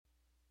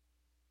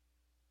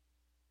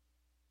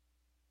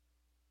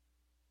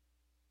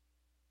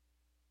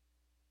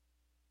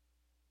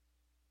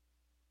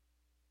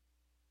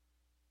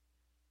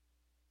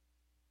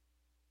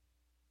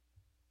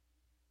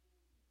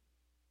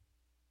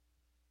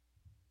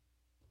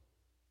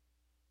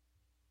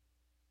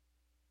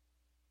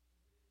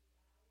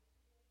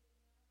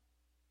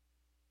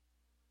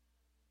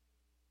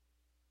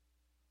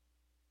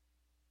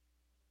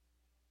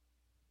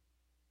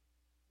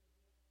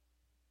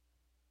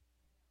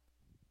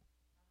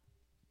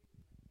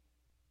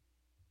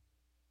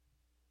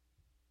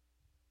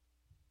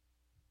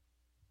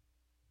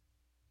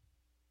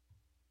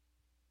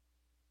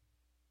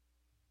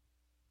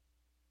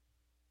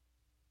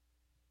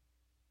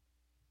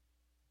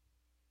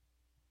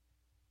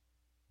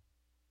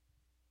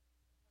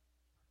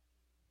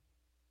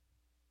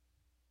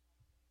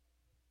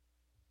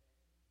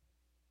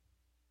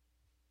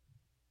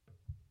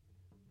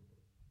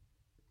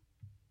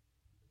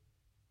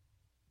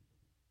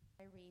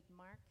read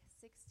Mark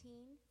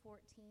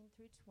 16:14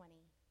 through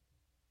 20.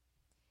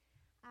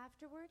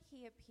 Afterward,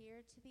 he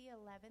appeared to the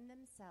 11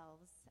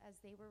 themselves as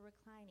they were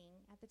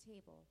reclining at the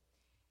table,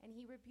 and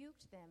he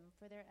rebuked them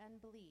for their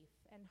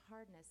unbelief and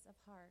hardness of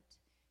heart,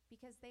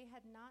 because they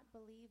had not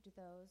believed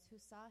those who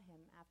saw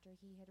him after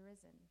he had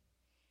risen.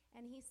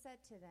 And he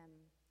said to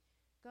them,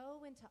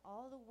 "Go into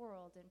all the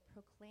world and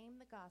proclaim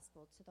the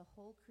gospel to the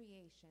whole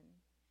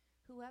creation.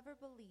 Whoever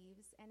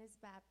believes and is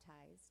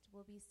baptized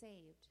will be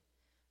saved,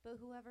 but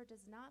whoever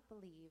does not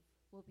believe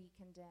will be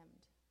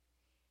condemned.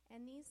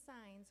 And these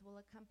signs will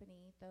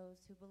accompany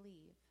those who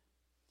believe.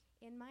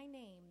 In my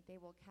name they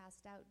will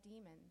cast out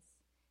demons.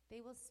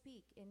 They will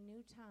speak in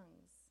new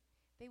tongues.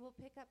 They will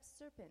pick up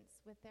serpents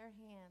with their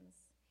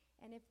hands,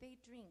 and if they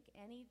drink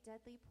any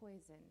deadly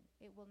poison,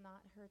 it will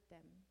not hurt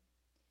them.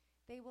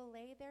 They will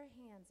lay their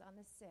hands on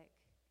the sick,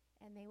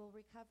 and they will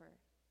recover."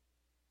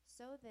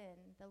 So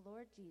then the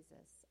Lord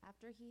Jesus,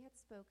 after he had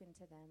spoken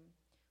to them,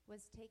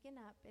 was taken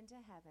up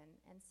into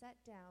heaven and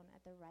sat down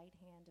at the right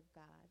hand of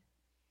God.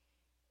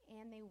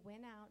 And they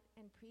went out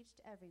and preached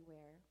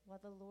everywhere, while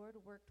the Lord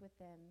worked with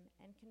them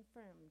and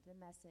confirmed the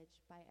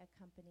message by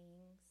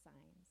accompanying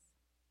signs.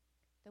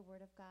 The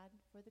word of God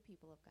for the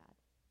people of God.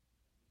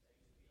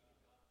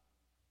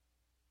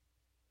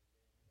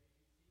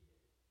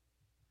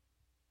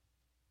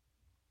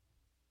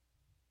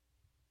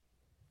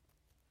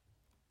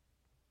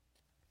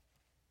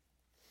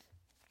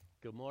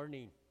 Good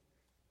morning.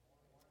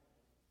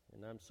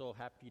 And I'm so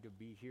happy to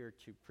be here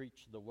to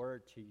preach the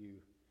word to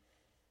you.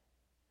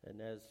 And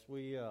as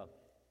we'll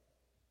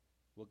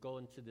go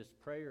into this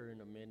prayer in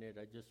a minute,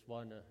 I just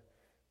want to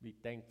be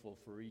thankful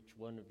for each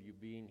one of you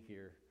being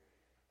here.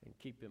 And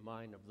keep in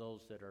mind of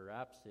those that are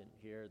absent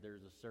here,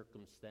 there's a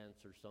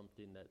circumstance or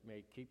something that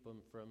may keep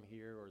them from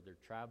here, or they're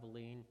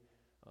traveling.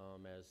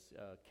 As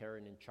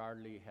Karen and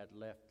Charlie had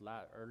left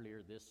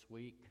earlier this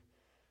week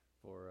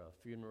for a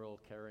funeral.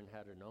 Karen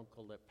had an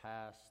uncle that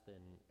passed,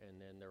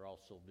 and then they're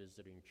also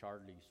visiting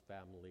Charlie's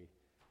family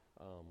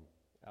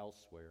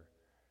elsewhere.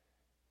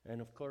 And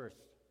of course,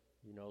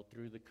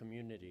 through the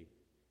community,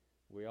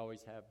 we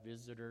always have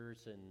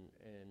visitors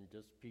and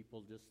just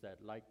people just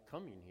that like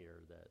coming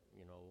here, that,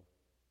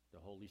 the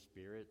Holy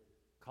Spirit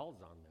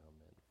calls on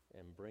them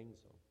and brings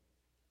them.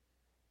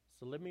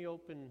 So let me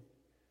open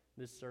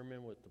this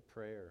sermon with a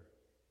prayer.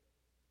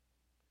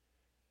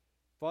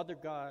 Father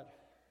God,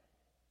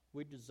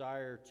 we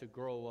desire to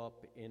grow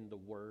up in the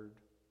Word,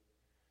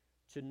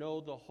 to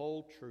know the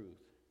whole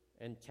truth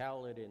and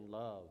tell it in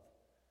love,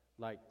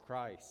 like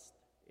Christ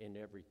in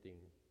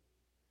everything.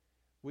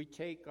 We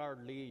take our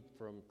lead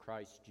from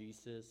Christ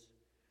Jesus,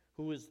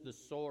 who is the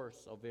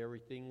source of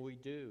everything we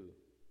do.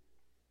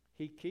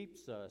 He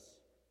keeps us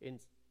in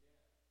step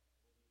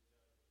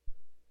with each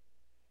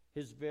other.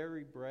 His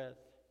very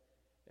breath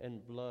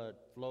and blood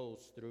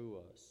flows through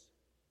us,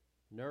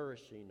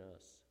 nourishing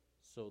us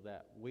so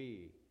that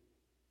we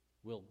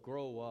will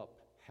grow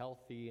up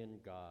healthy in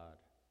God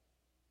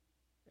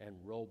and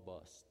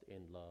robust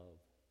in love.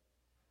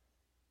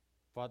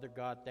 Father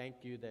God,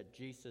 thank you that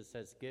Jesus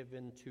has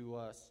given to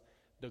us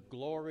the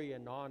glory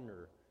and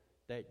honor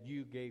that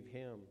you gave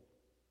him,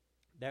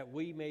 that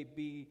we may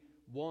be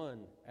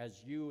one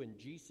as you and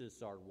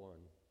Jesus are one.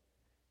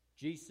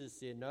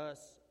 Jesus in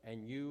us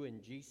and you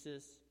in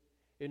Jesus,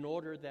 in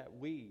order that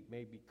we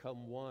may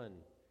become one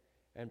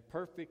and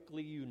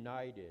perfectly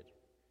united,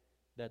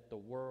 that the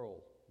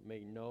world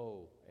may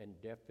know and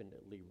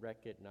definitely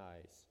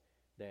recognize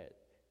that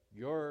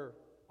you,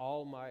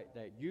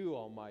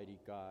 Almighty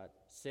God,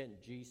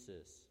 sent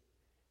Jesus,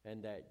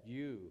 and that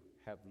you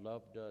have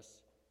loved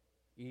us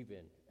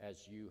even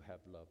as you have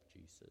loved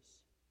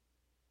Jesus.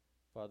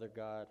 Father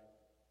God,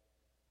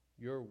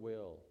 your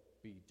will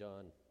be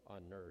done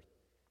on earth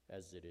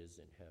as it is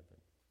in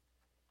heaven.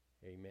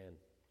 Amen.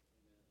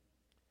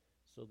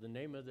 So the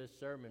name of this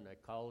sermon, I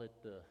call it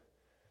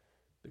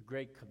the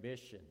Great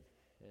Commission.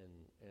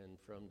 And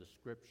from the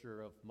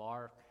scripture of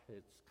Mark,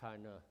 it's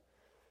kind of,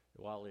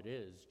 while it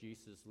is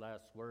Jesus'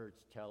 last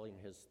words telling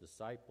his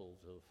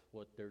disciples of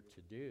what they're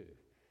to do.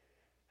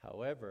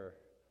 However,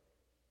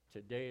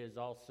 today is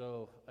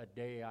also a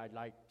day I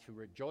like to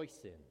rejoice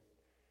in.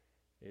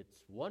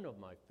 It's one of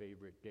my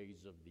favorite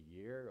days of the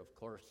year. Of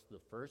course, the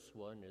first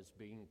one is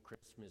being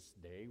Christmas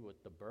Day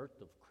with the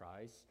birth of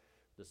Christ.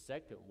 The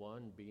second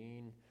one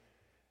being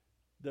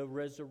the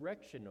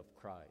resurrection of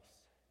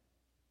Christ.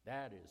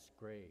 That is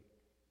great.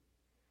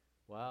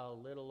 Well,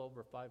 a little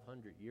over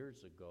 500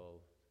 years ago,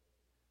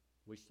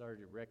 we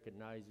started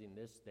recognizing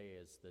this day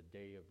as the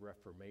day of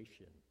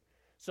Reformation.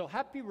 So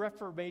happy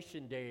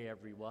Reformation Day,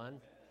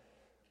 everyone.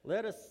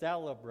 Let us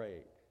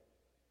celebrate.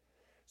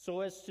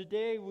 So as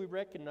today we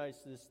recognize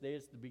this day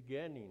as the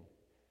beginning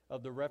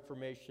of the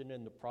Reformation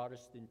in the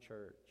Protestant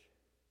Church.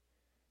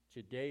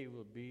 Today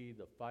will be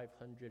the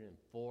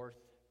 504th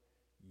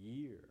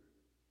year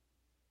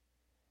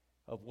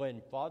of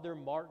when Father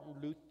Martin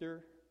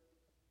Luther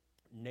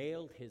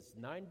nailed his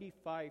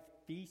 95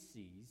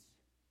 theses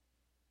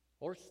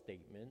or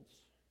statements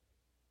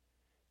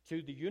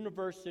to the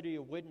University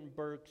of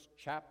Wittenberg's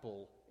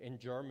chapel in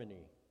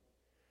Germany.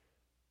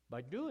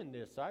 By doing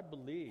this, I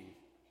believe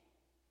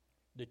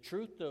the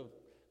truth of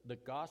the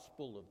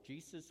gospel of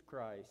Jesus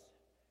Christ,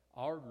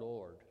 our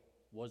Lord,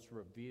 was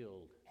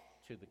revealed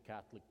to the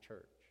Catholic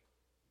Church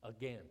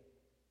again.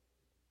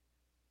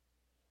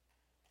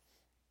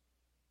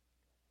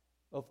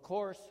 Of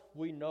course,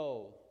 we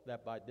know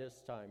that by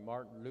this time,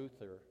 Martin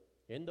Luther,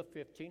 in the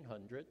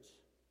 1500s,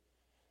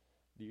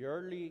 the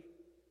early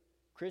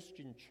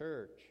Christian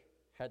church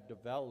had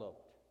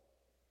developed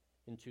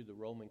into the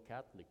Roman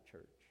Catholic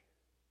Church,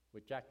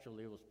 which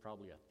actually was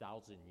probably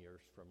 1,000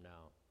 years from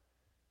now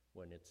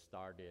when it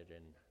started.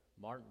 And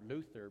Martin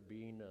Luther,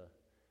 being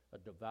a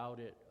devout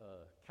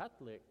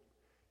Catholic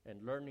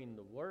and learning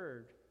the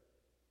Word,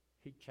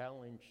 he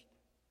challenged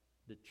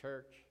the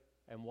church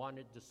and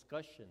wanted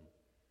discussion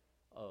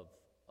of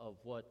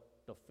what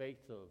the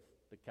faith of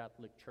the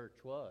Catholic Church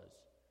was.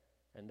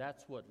 And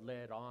that's what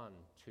led on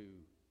to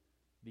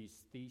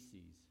these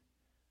theses,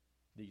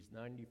 these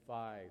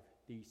 95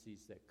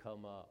 theses that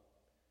come up.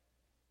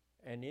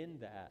 And in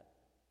that,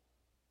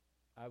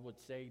 I would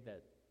say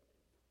that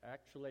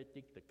actually I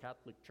think the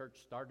Catholic Church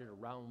started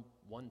around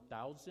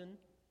 1000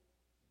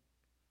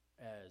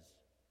 as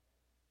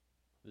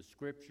the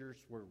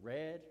scriptures were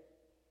read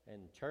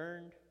and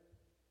turned.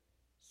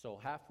 So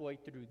halfway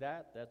through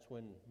that, that's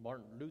when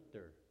Martin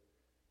Luther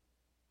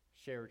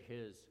shared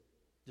his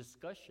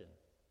discussion.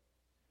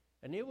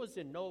 And it was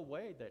in no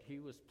way that he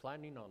was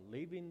planning on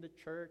leaving the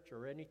church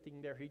or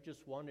anything there. He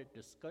just wanted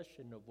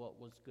discussion of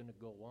what was going to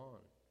go on.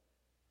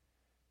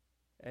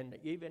 And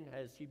even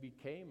as he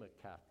became a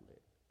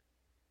Catholic,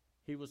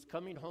 he was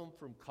coming home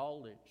from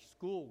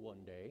school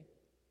one day,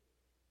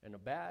 and a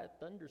bad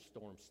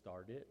thunderstorm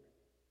started.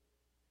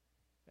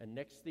 And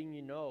next thing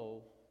you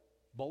know,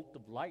 bolt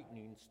of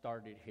lightning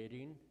started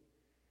hitting,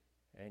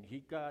 and he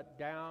got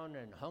down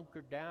and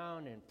hunkered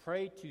down and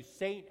prayed to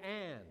St.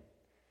 Anne,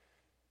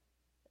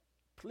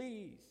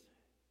 "Please,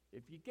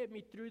 if you get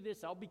me through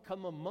this, I'll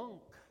become a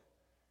monk."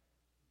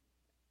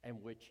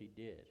 And which he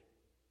did,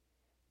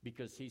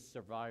 because he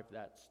survived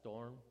that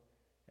storm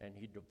and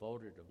he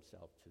devoted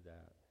himself to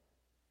that.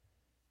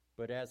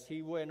 But as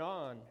he went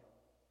on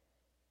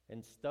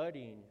and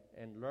studying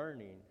and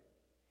learning,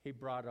 he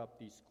brought up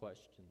these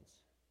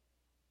questions.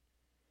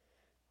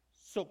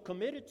 So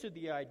committed to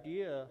the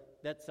idea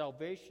that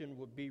salvation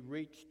would be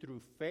reached through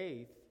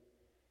faith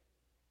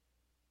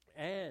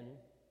and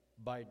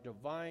by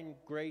divine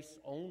grace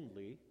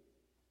only,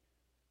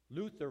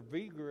 Luther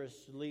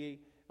vigorously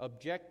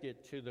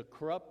objected to the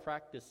corrupt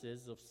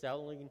practices of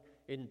selling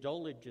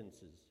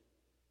indulgences.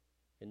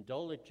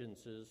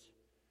 Indulgences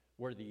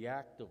were the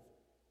act of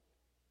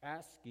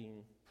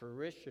asking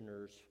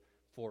parishioners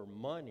for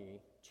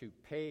money to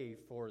pay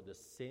for the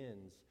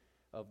sins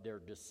of their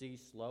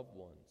deceased loved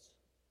ones.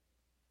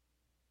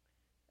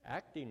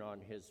 Acting on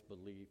his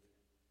belief,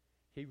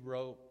 he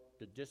wrote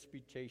the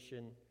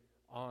Disputation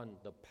on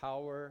the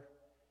power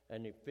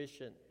and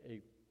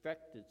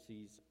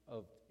effectivities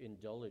of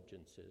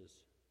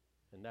indulgences,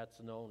 and that's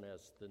known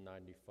as the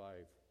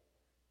 95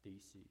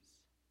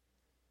 Theses.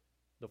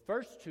 The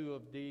first two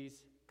of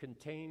these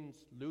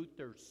contains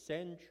Luther's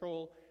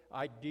central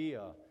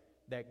idea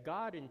that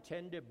God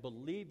intended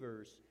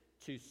believers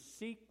to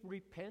seek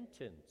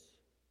repentance,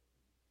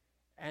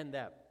 and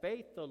that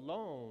faith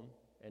alone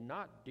and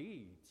not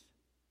deeds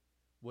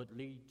would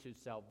lead to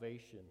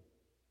salvation.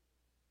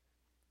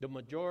 The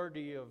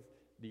majority of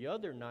the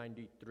other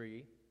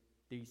 93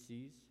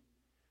 theses,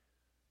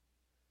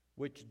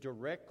 which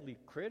directly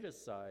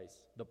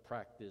criticize the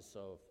practice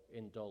of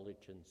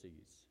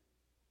indulgences,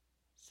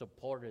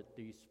 supported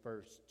these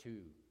first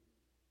two.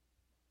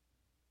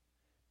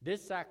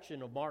 This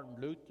action of Martin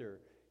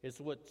Luther is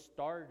what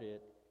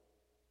started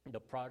the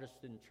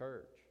Protestant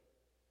church.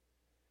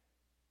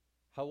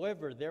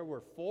 However, there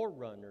were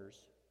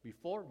forerunners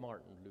before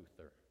Martin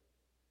Luther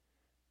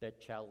that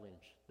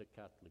challenged the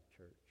Catholic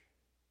Church.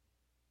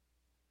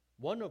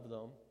 One of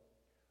them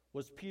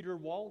was Peter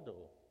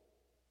Waldo.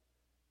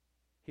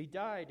 He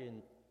died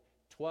in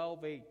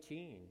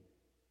 1218,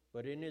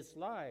 but in his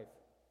life,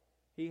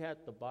 he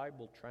had the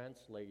Bible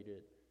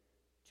translated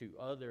to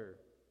other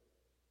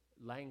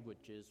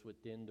languages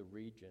within the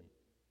region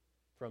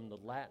from the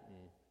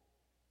Latin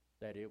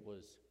that it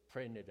was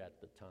printed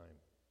at the time.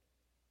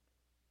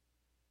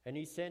 And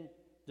he sent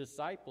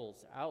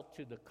disciples out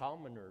to the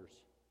commoners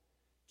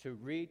to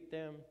read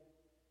them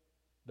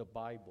the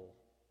Bible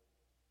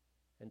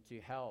and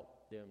to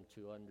help them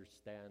to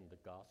understand the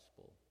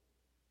gospel.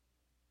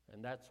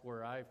 And that's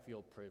where I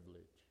feel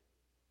privileged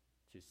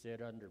to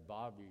sit under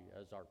Bobby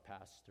as our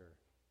pastor,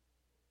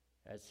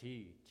 as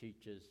he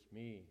teaches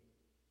me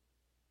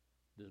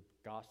the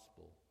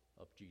gospel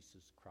of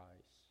Jesus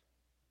Christ.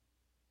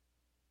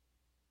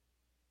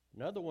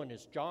 Another one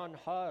is John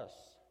Huss.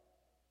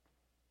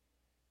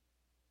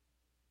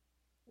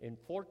 In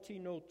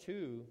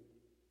 1402,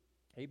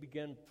 he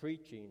began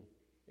preaching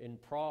in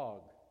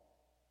Prague,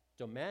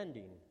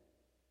 demanding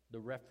the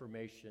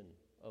reformation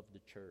of the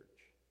church.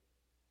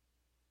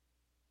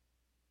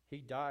 He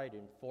died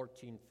in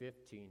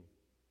 1415,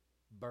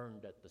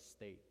 burned at the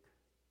stake.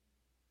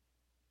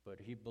 But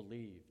he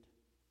believed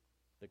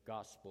the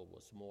gospel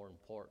was more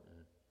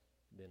important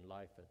than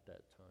life at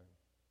that time.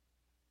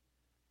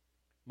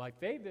 My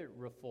favorite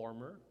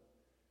reformer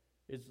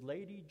is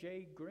Lady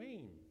J.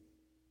 Gray,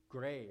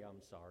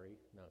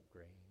 not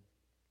Grain.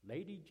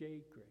 Lady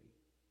J. Gray.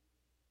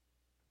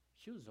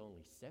 She was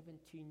only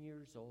 17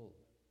 years old.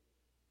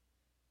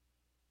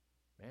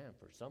 Man,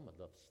 for some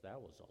of us, that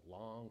was a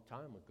long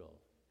time ago.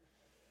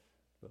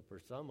 But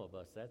for some of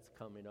us, that's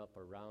coming up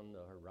around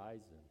the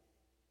horizon.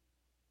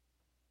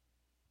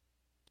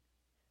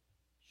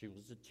 She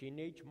was a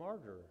teenage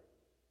martyr.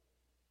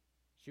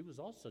 She was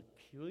also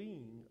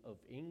Queen of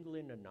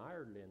England and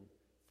Ireland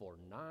for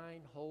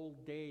 9 whole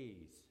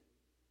days.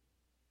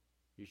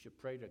 You should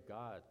pray to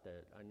God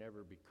that I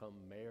never become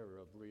mayor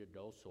of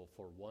Ruidoso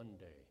for one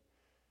day.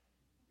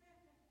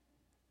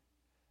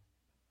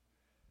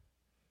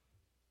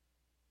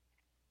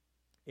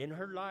 In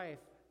her life,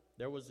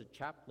 there was a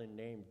chaplain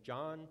named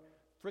John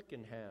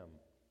Frickenham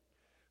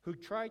who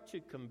tried to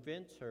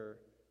convince her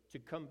to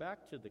come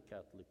back to the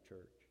Catholic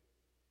Church.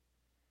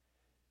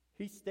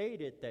 He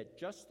stated that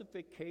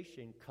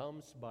justification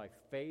comes by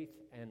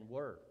faith and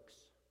works.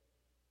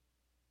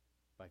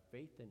 By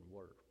faith and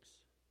works.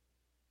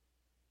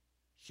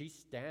 She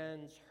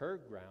stands her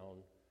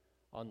ground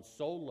on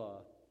sola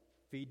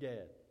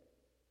fide,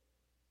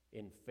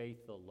 in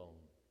faith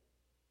alone.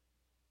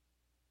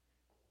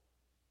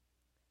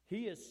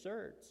 He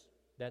asserts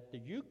that the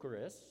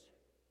Eucharist,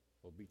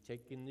 we'll be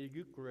taking the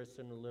Eucharist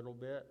in a little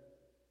bit,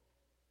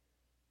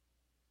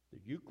 the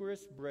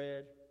Eucharist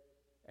bread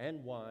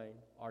and wine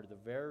are the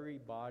very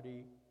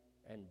body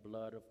and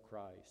blood of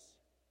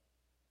Christ,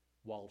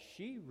 while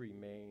she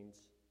remains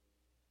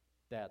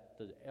that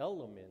the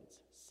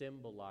elements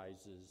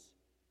symbolizes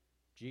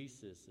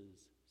Jesus'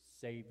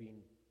 saving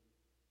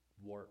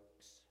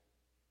works,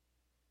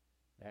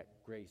 that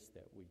grace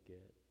that we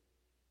get.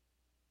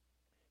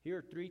 Here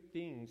are 3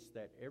 things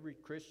that every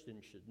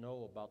Christian should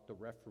know about the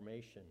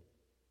Reformation.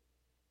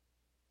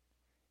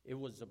 It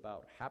was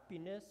about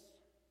happiness.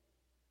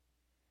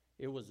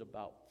 It was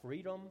about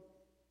freedom.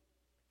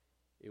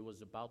 It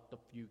was about the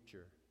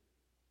future.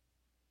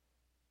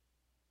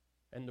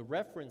 And the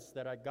reference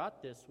that I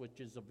got this, which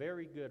is a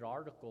very good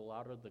article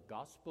out of the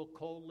Gospel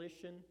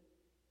Coalition,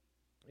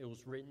 it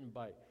was written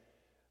by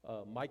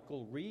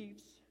Michael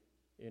Reeves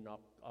in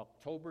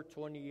October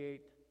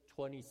 28,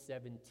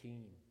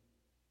 2017.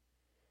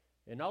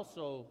 And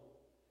also,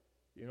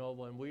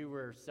 when we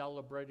were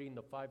celebrating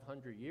the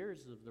 500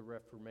 years of the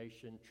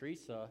Reformation,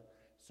 Teresa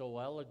so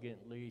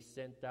elegantly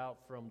sent out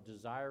from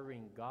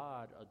Desiring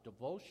God a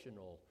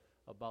devotional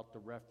about the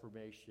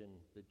Reformation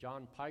that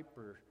John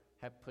Piper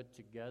had put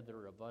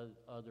together of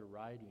other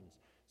writings.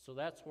 So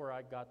that's where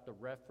I got the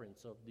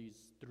reference of these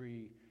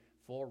 3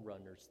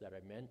 forerunners that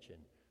I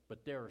mentioned.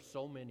 But there are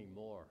so many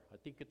more. I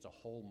think it's a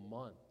whole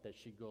month that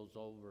she goes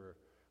over,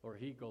 or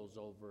he goes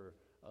over,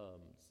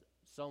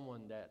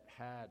 someone that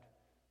had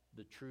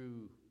the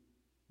true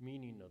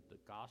meaning of the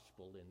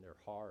gospel in their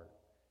heart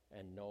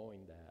and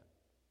knowing that.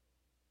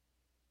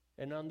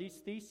 And on these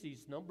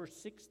theses, number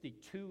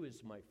 62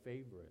 is my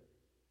favorite.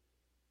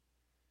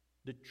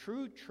 The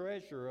true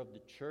treasure of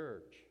the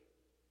church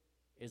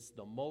is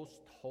the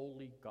most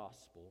holy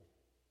gospel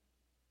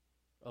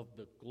of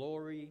the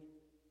glory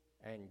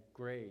and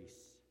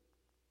grace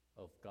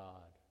of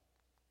God.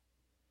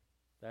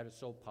 That is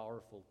so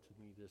powerful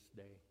to me this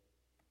day,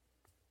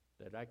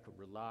 that I could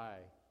rely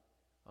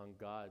on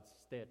God's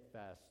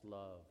steadfast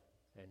love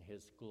and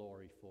His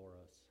glory for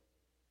us,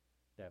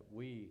 that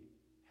we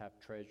have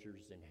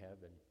treasures in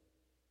heaven.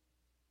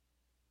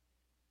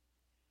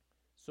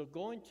 So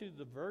going to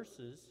the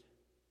verses,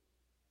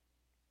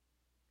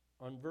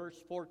 on verse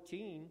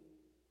 14,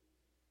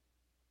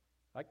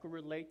 I could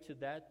relate to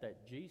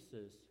that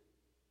Jesus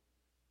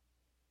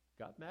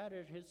got mad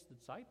at His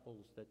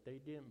disciples that they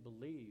didn't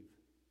believe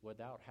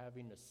without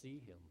having to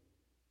see Him.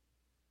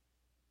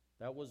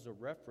 That was a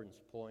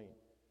reference point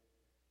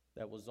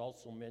that was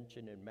also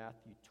mentioned in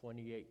Matthew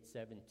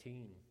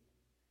 28:17,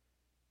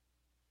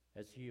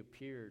 as He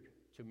appeared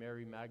to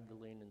Mary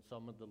Magdalene and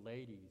some of the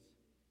ladies.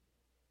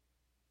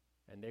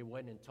 And they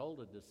went and told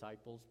the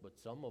disciples, but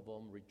some of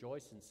them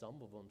rejoiced and some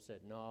of them said,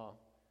 no,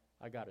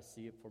 I got to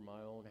see it for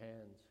my own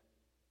hands.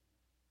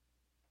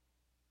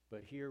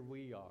 But here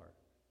we are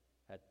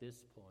at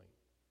this point,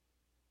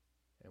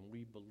 and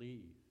we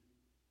believe,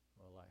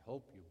 well, I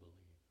hope you believe,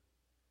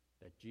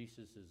 that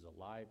Jesus is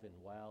alive and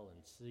well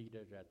and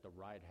seated at the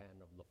right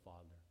hand of the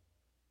Father,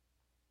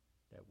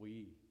 that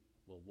we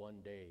will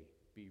one day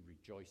be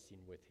rejoicing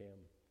with Him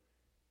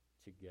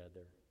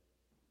together.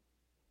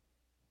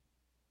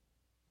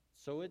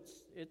 So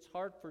it's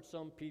hard for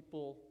some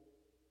people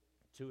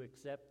to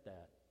accept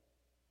that,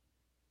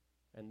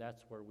 and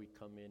that's where we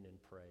come in and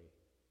pray.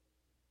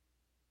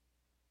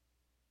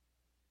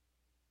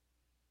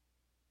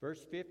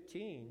 Verse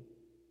 15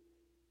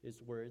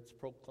 is where it's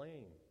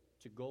proclaimed,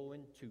 to go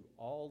into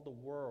all the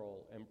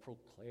world and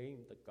proclaim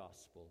the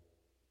gospel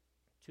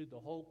to the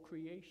whole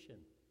creation.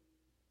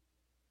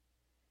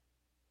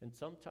 And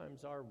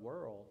sometimes our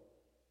world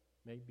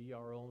may be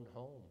our own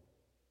home.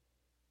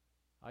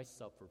 I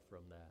suffer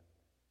from that.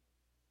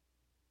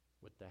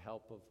 With the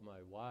help of my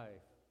wife,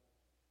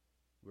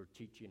 we're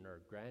teaching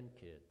our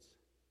grandkids.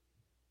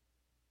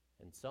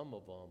 And some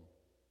of them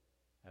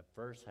at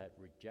first had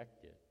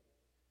rejected.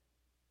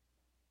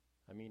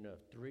 I mean, a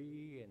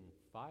 3 and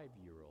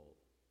 5-year-old,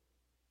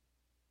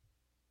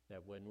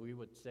 that when we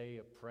would say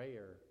a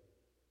prayer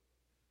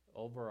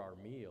over our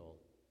meal,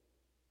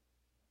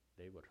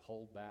 they would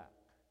hold back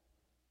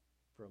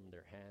from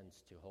their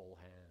hands to hold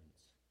hands.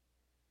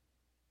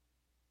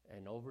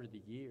 And over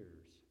the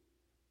years,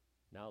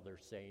 now they're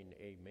saying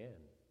amen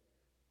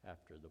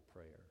after the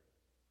prayer.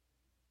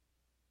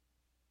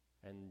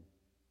 And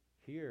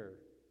here,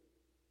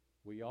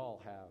 we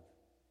all have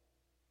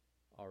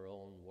our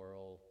own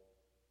world,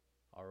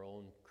 our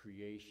own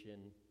creation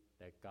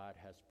that God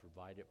has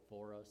provided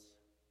for us.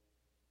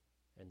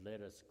 And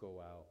let us go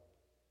out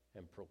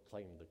and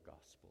proclaim the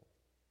gospel.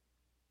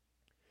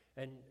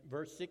 And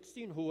verse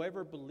 16,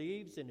 whoever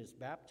believes and is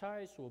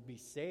baptized will be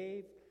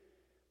saved,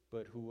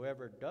 but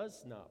whoever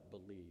does not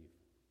believe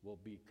will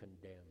be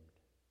condemned.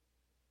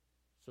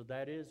 So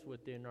that is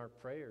within our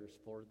prayers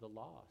for the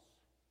lost,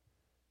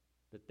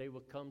 that they will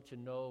come to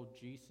know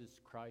Jesus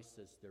Christ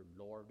as their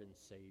Lord and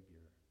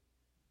Savior,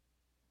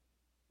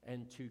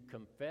 and to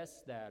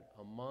confess that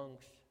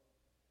amongst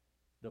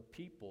the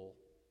people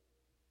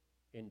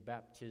in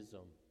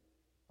baptism,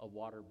 a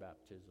water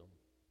baptism.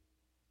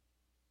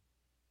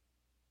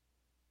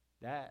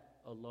 That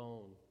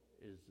alone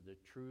is the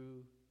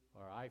true,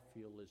 or I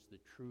feel is the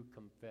true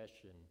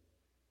confession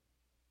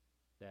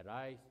that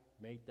I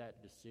made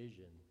that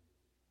decision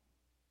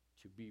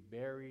to be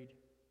buried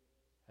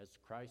as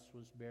Christ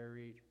was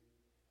buried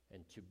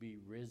and to be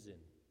risen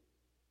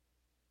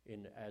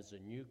as a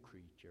new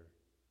creature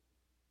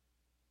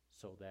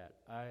so that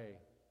I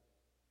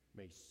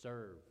may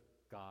serve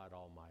God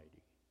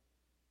Almighty.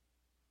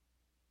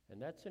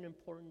 And that's an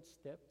important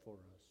step for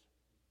us.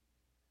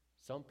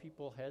 Some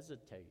people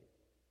hesitate.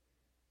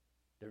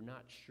 They're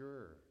not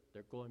sure.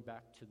 They're going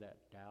back to that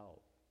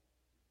doubt.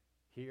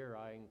 Here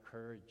I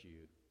encourage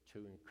you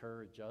to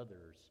encourage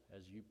others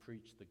as you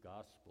preach the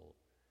gospel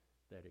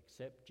that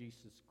accept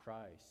Jesus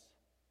Christ,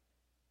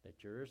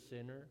 that you're a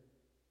sinner.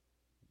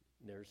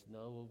 There's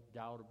no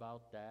doubt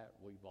about that.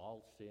 We've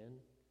all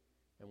sinned,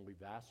 and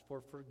we've asked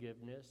for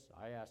forgiveness.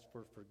 I ask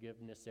for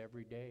forgiveness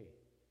every day,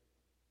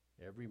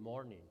 every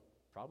morning,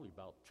 probably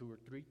about 2 or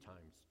 3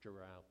 times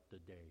throughout the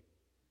day.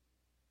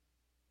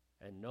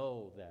 And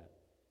know that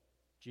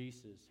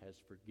Jesus has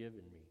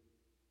forgiven me,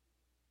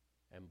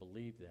 and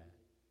believe that,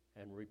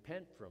 and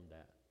repent from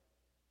that.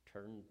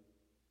 Turn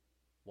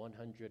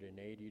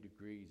 180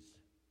 degrees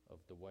of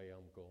the way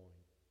I'm going.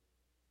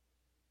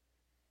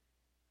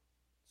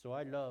 So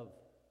I love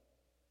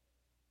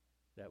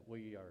that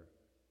we are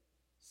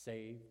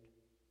saved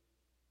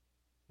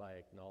by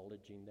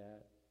acknowledging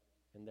that,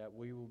 and that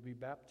we will be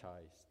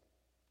baptized,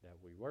 that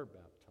we were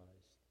baptized.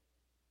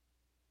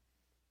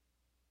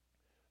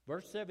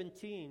 Verse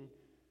 17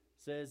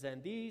 says,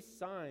 and these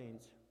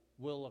signs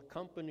will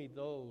accompany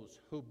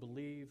those who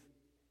believe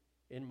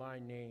in my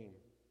name.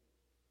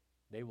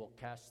 They will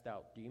cast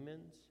out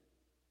demons.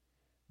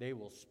 They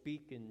will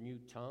speak in new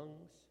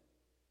tongues.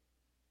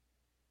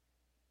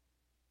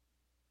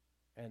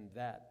 And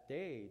that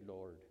day,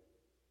 Lord,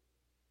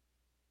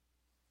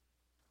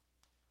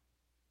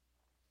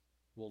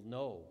 will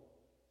know.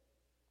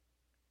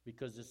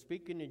 Because the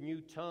speaking in new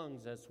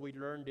tongues, as we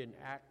learned in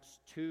Acts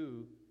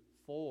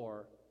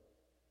 2:4,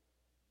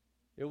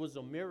 it was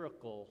a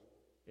miracle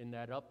in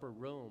that upper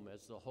room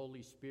as the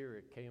Holy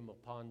Spirit came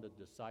upon the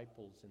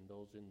disciples and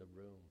those in the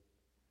room.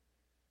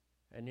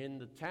 And in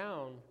the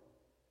town,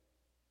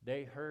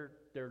 they heard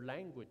their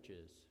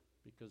languages,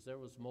 because there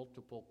was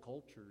multiple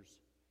cultures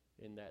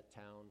in that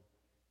town,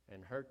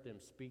 and heard them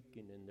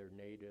speaking in their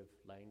native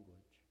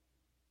language.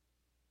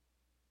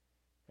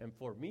 And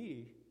for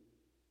me,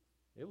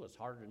 it was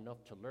hard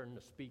enough to learn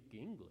to speak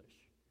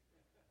English.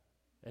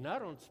 And I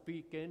don't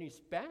speak any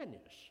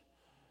Spanish.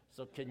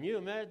 So can you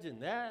imagine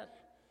that?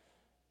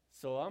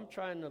 So I'm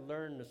trying to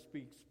learn to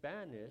speak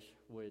Spanish,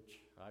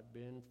 which I've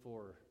been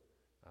for,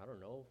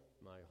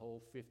 my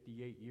whole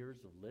 58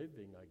 years of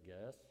living, I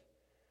guess.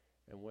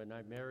 And when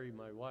I marry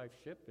my wife,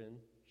 Shippen,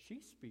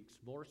 she speaks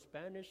more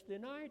Spanish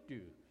than I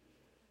do.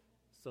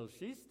 So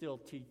she's still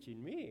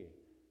teaching me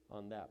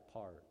on that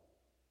part.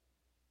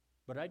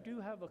 But I do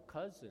have a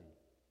cousin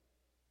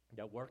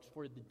that works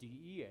for the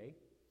DEA.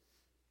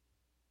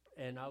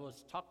 And I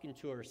was talking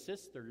to her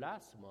sister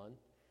last month,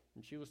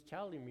 and she was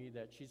telling me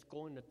that she's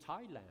going to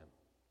Thailand.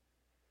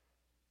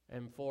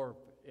 And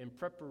in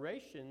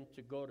preparation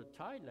to go to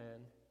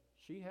Thailand,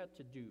 she had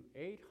to do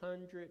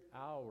 800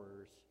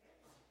 hours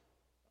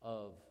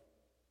of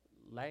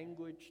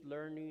language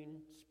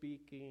learning,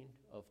 speaking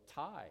of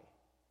Thai.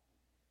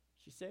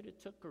 She said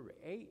it took her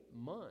 8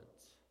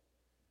 months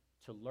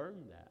to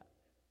learn that.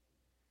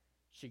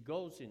 She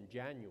goes in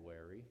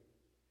January.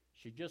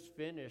 She just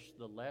finished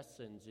the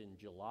lessons in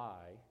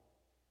July.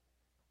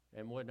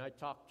 And when I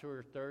talked to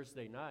her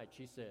Thursday night,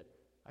 she said,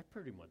 I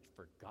pretty much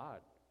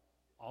forgot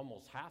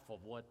almost half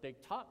of what they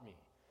taught me.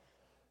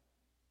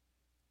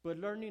 But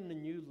learning a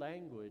new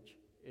language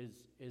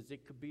is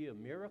it could be a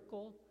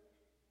miracle,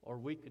 or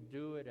we could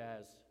do it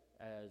as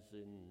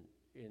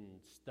in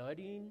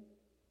studying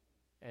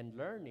and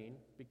learning,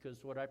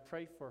 because what I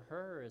pray for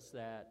her is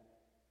that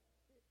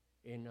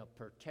in a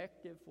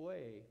protective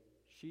way,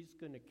 she's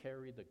going to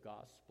carry the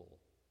gospel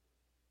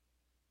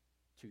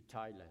to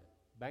Thailand,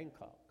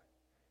 Bangkok.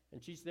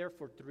 And she's there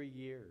for 3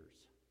 years.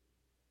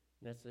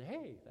 And I said,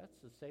 hey, that's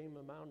the same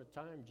amount of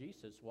time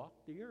Jesus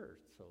walked the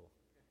earth. So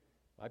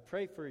I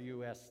pray for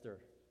you, Esther.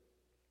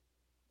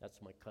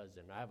 That's my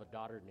cousin. I have a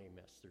daughter named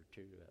Esther,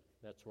 too.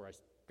 That's where I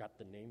got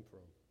the name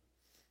from.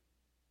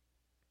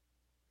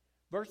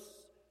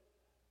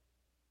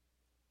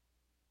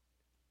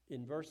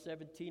 In verse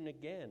 17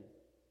 again,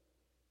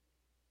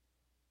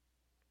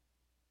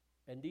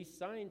 and these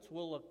signs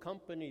will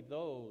accompany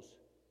those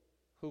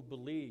who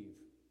believe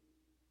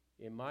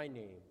in my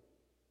name.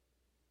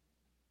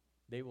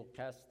 They will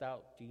cast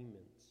out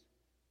demons.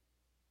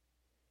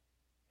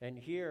 And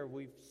here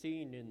we've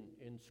seen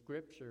in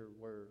Scripture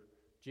where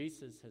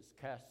Jesus has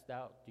cast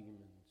out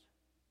demons.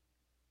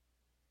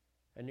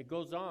 And it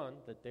goes on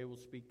that they will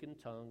speak in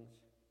tongues.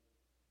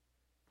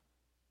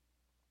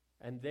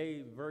 And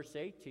verse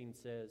 18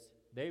 says,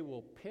 they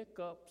will pick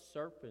up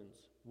serpents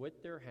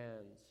with their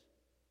hands,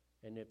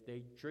 and if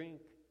they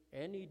drink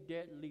any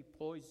deadly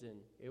poison,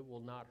 it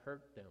will not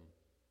hurt them.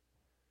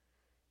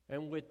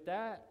 And with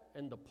that,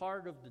 and the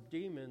part of the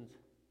demons,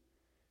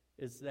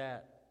 is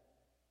that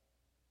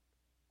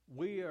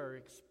we are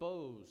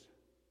exposed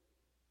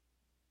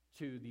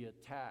to the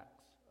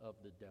attacks of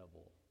the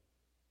devil.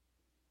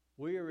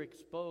 We are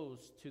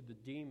exposed to the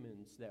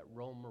demons that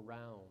roam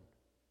around.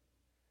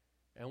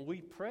 And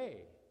we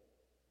pray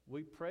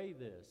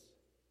this,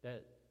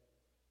 that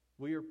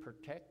we are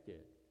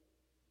protected.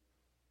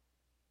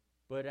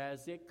 But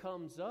as it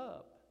comes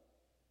up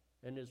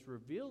and is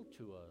revealed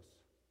to us,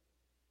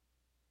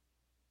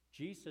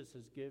 Jesus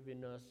has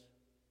given us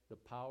the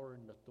power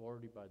and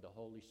authority by the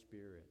Holy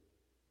Spirit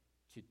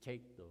to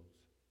take those,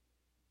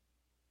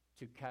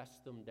 to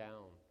cast them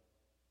down,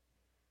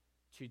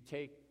 to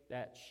take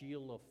that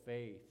shield of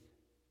faith,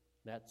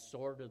 that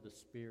sword of the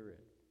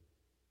Spirit,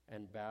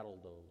 and battle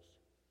those,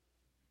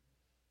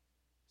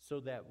 so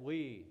that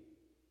we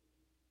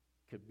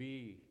could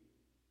be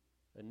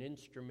an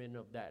instrument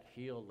of that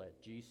heel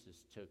that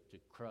Jesus took to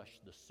crush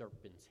the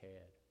serpent's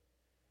head.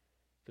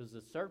 Because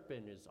the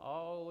serpent is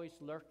always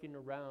lurking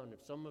around.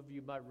 If some of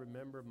you might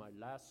remember my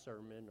last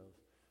sermon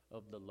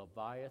of the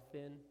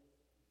Leviathan,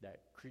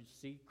 that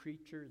sea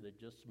creature that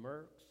just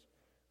smirks,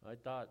 I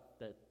thought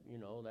that,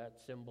 that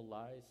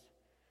symbolized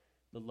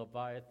the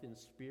Leviathan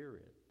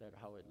spirit, that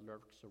how it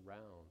lurks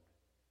around,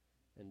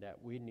 and that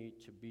we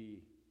need to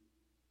be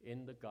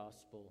in the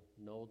gospel,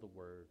 know the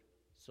word,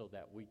 so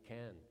that we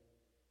can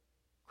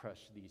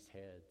crush these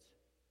heads,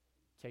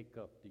 take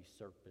up these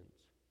serpents.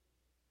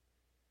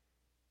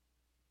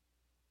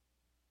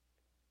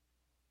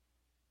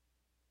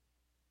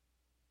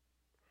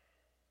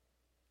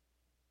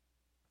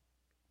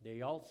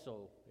 They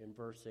also, in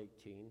verse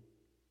 18,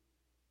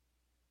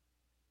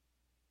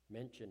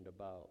 mentioned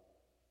about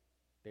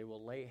they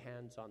will lay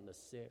hands on the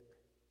sick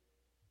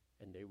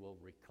and they will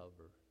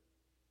recover.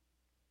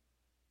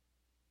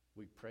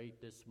 We prayed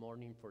this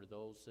morning for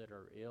those that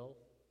are ill.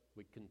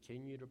 We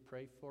continue to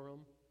pray for them.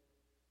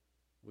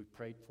 We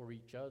prayed for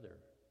each other.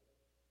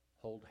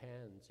 Hold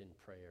hands in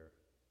prayer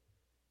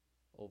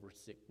over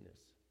sickness.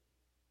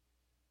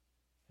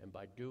 And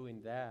by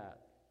doing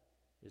that,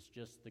 it's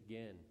just,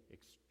 again,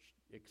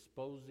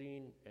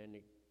 exposing and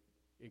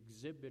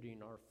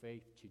exhibiting our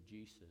faith to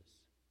Jesus.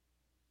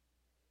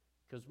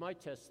 Because my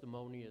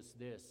testimony is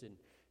this.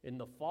 In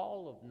the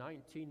fall of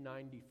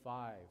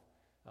 1995,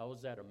 I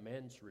was at a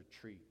men's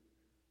retreat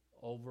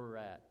over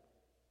at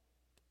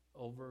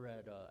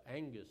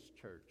Angus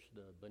Church,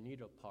 the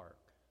Bonita Park.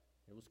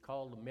 It was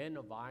called the Men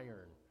of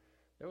Iron.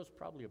 There was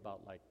probably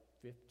about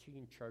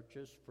 15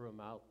 churches from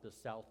out the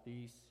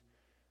southeast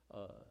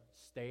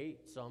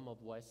state, some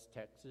of West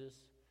Texas.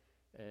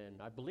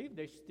 And I believe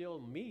they still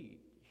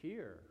meet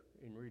here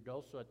in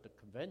Ruidoso at the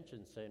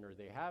convention center.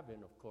 They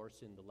haven't, of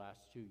course, in the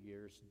last 2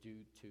 years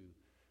due to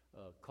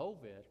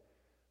COVID.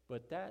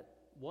 But that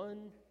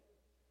one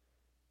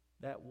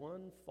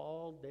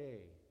fall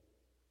day,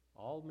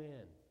 all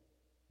men,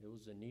 it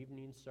was an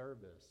evening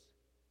service.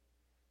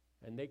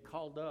 And they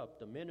called up,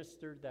 the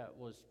minister that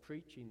was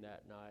preaching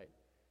that night,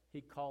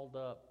 he called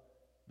up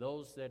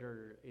those that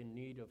are in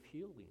need of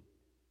healing,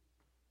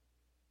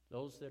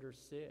 those that are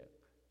sick.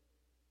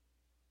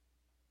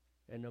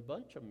 And a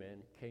bunch of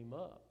men came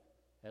up,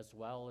 as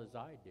well as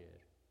I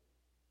did.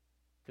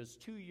 Because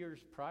 2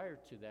 years prior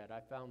to that, I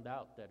found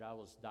out that I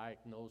was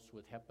diagnosed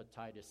with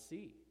hepatitis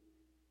C.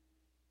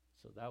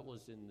 So that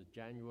was in the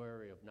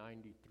January of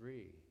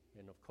 93.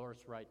 And of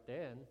course, right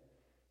then,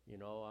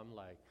 I'm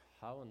like,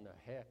 how in the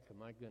heck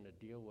am I going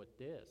to deal with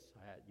this?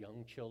 I had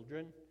young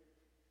children.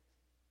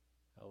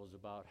 I was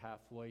about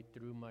halfway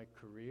through my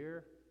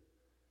career.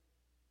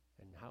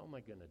 And how am I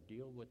going to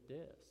deal with this?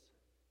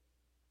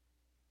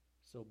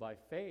 So by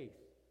faith,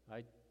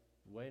 I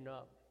went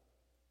up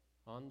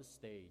on the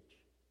stage.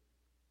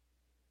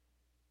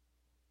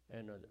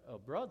 And a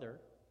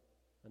brother,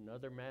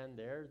 another man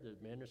there, the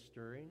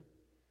ministering,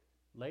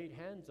 laid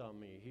hands on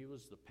me. He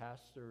was the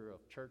pastor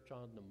of Church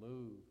on the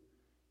Move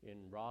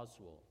in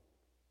Roswell.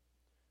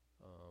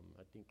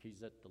 I think he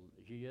is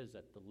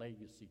at the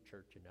Legacy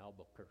Church in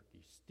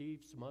Albuquerque,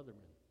 Steve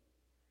Smotherman.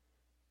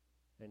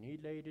 And he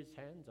laid his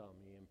hands on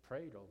me and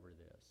prayed over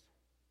this.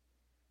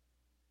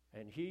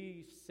 And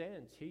he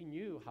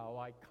knew how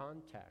I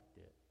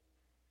contacted.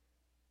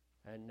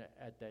 And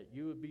that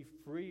you would be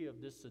free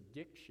of this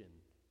addiction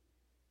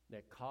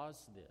that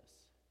caused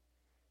this.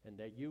 And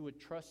that you would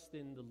trust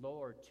in the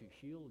Lord to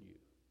heal you.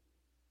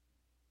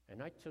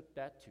 And I took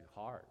that to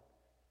heart.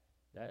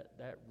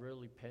 That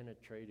really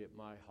penetrated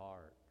my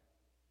heart.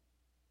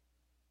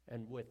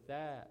 And with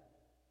that,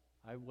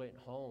 I went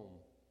home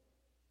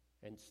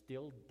and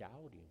still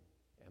doubting,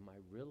 am I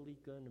really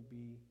going to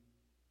be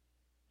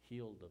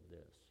healed of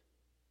this?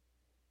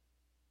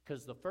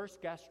 Because the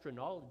first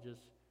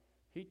gastroenterologist,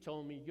 he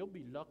told me, you'll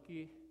be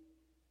lucky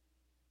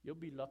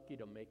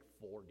to make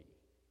 40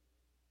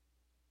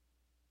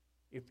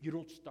 if you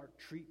don't start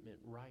treatment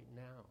right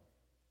now.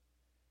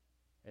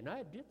 And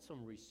I did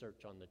some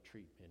research on the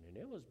treatment, and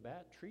it was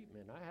bad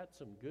treatment. I had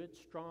some good,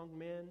 strong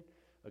men.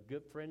 A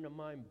good friend of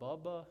mine,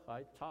 Bubba,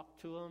 I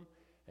talked to him,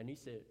 and he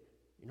said,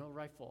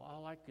 Rifle,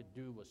 all I could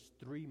do was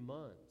 3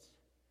 months,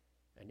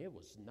 and it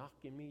was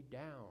knocking me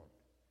down.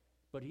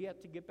 But he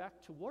had to get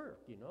back to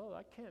work,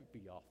 I can't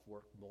be off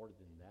work more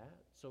than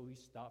that. So he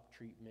stopped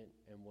treatment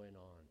and went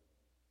on.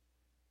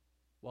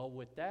 Well,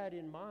 with that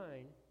in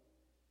mind,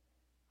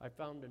 I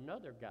found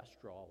another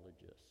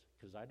gastrologist,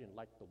 because I didn't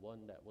like the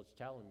one that was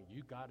telling me,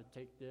 you got to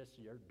take this,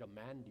 you're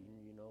demanding,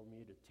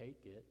 me to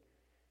take it.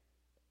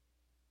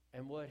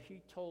 And what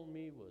he told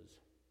me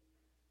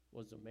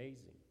was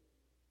amazing.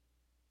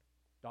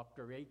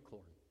 Dr.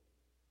 Acorn.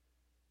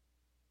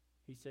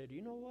 He said,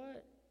 you know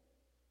what?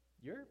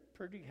 You're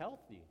pretty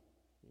healthy.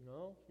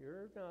 You're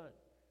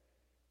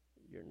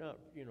not,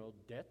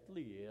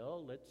 deathly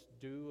ill. Let's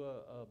do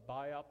a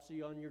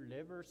biopsy on your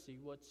liver, see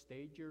what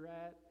stage you're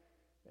at,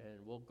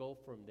 and we'll go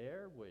from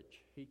there,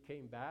 which it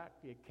came back,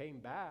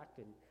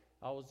 and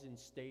I was in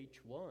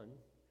stage 1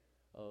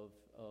 of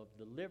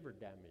the liver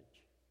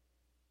damage.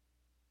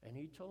 And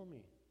he told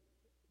me,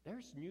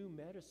 there's new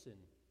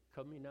medicine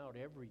coming out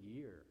every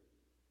year.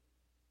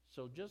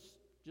 So just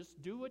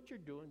do what you're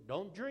doing.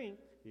 Don't drink.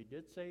 He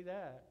did say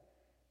that.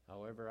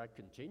 However, I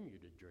continue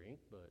to drink,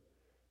 but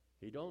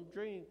he don't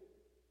drink.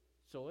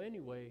 So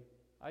anyway,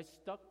 I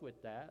stuck with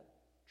that,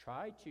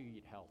 tried to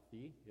eat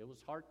healthy. It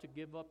was hard to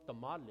give up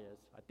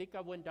tamales. I think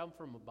I went down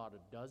from about a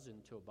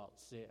dozen to about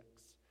 6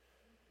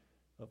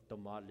 of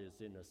tamales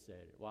in a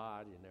set. Well,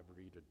 I didn't ever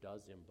eat a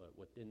dozen, but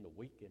within the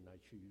weekend I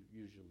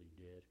usually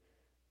did.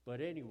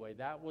 But anyway,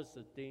 that was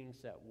the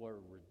things that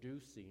were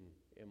reducing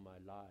in my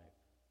life.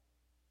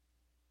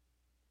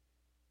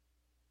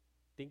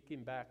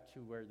 Thinking back to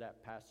where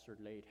that pastor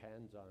laid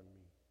hands on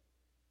me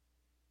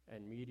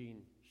and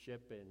meeting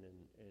Shippen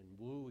and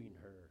wooing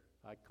her,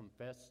 I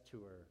confessed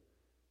to her,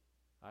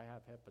 I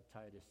have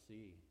hepatitis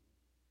C,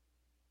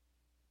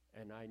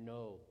 and I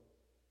know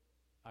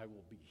I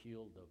will be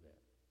healed of it.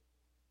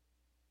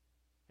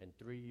 And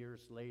 3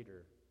 years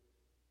later,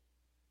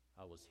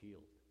 I was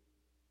healed,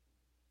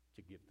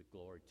 to give the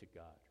glory to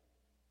God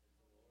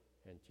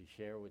and to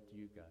share with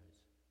you guys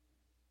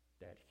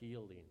that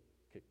healing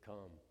could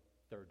come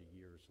 30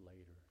 years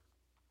later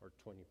or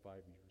 25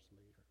 years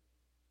later.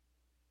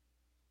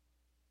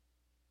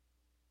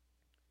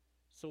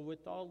 So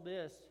with all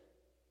this,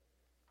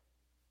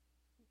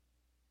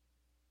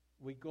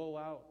 we go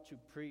out to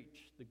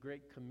preach. The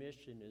Great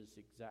Commission is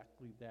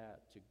exactly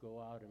that, to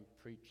go out and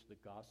preach the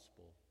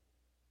gospel.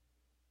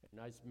 And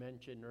as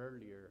mentioned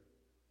earlier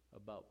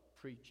about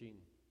preaching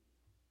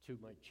to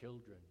my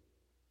children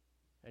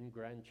and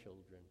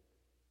grandchildren,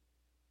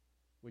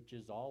 which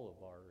is all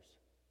of ours.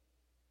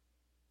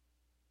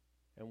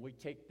 And we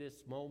take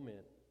this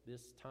moment,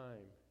 this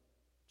time,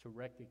 to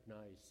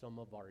recognize some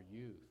of our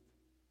youth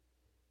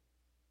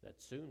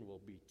that soon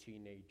will be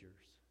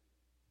teenagers,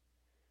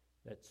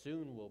 that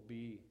soon will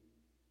be,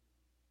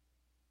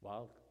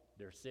 well,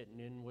 they're sitting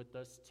in with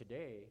us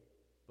today,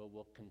 but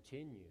will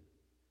continue.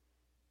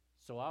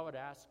 So I would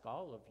ask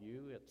all of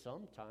you at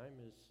some time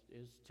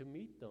is to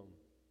meet them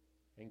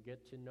and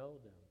get to know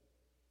them.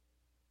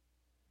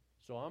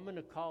 So I'm going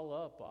to call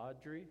up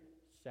Audrey,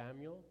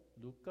 Samuel,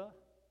 Luca.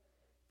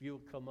 If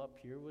you'll come up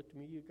here with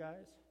me, you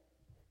guys.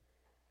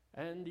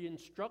 And the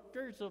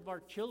instructors of our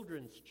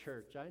children's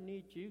church, I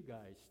need you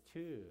guys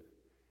too.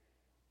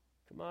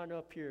 Come on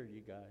up here,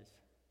 you guys.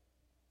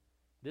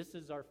 This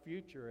is our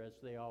future, as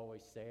they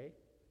always say.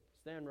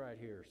 Stand right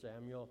here,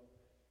 Samuel.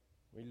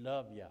 We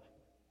love you.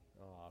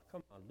 Oh,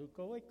 come on,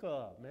 Luca, wake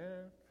up,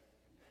 man.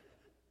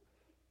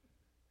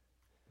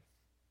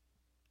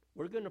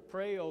 We're going to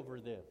pray over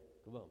them.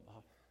 Come on,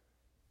 Bob.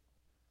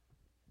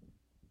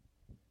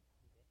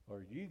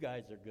 or you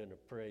guys are going to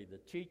pray. The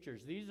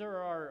teachers, these are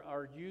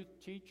our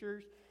youth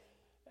teachers,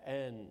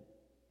 and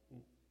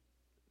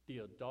the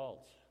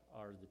adults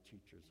are the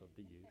teachers of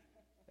the youth.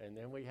 And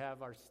then we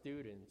have our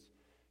students,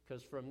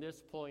 because from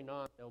this point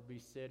on, they'll be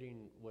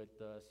sitting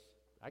with us.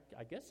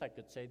 I guess I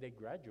could say they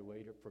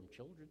graduated from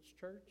children's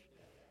church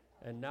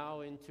and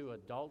now into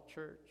adult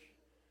church.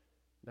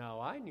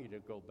 Now I need to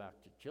go back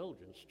to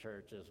children's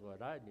church is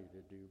what I need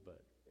to do.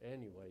 But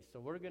anyway, so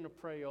we're going to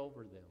pray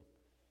over them.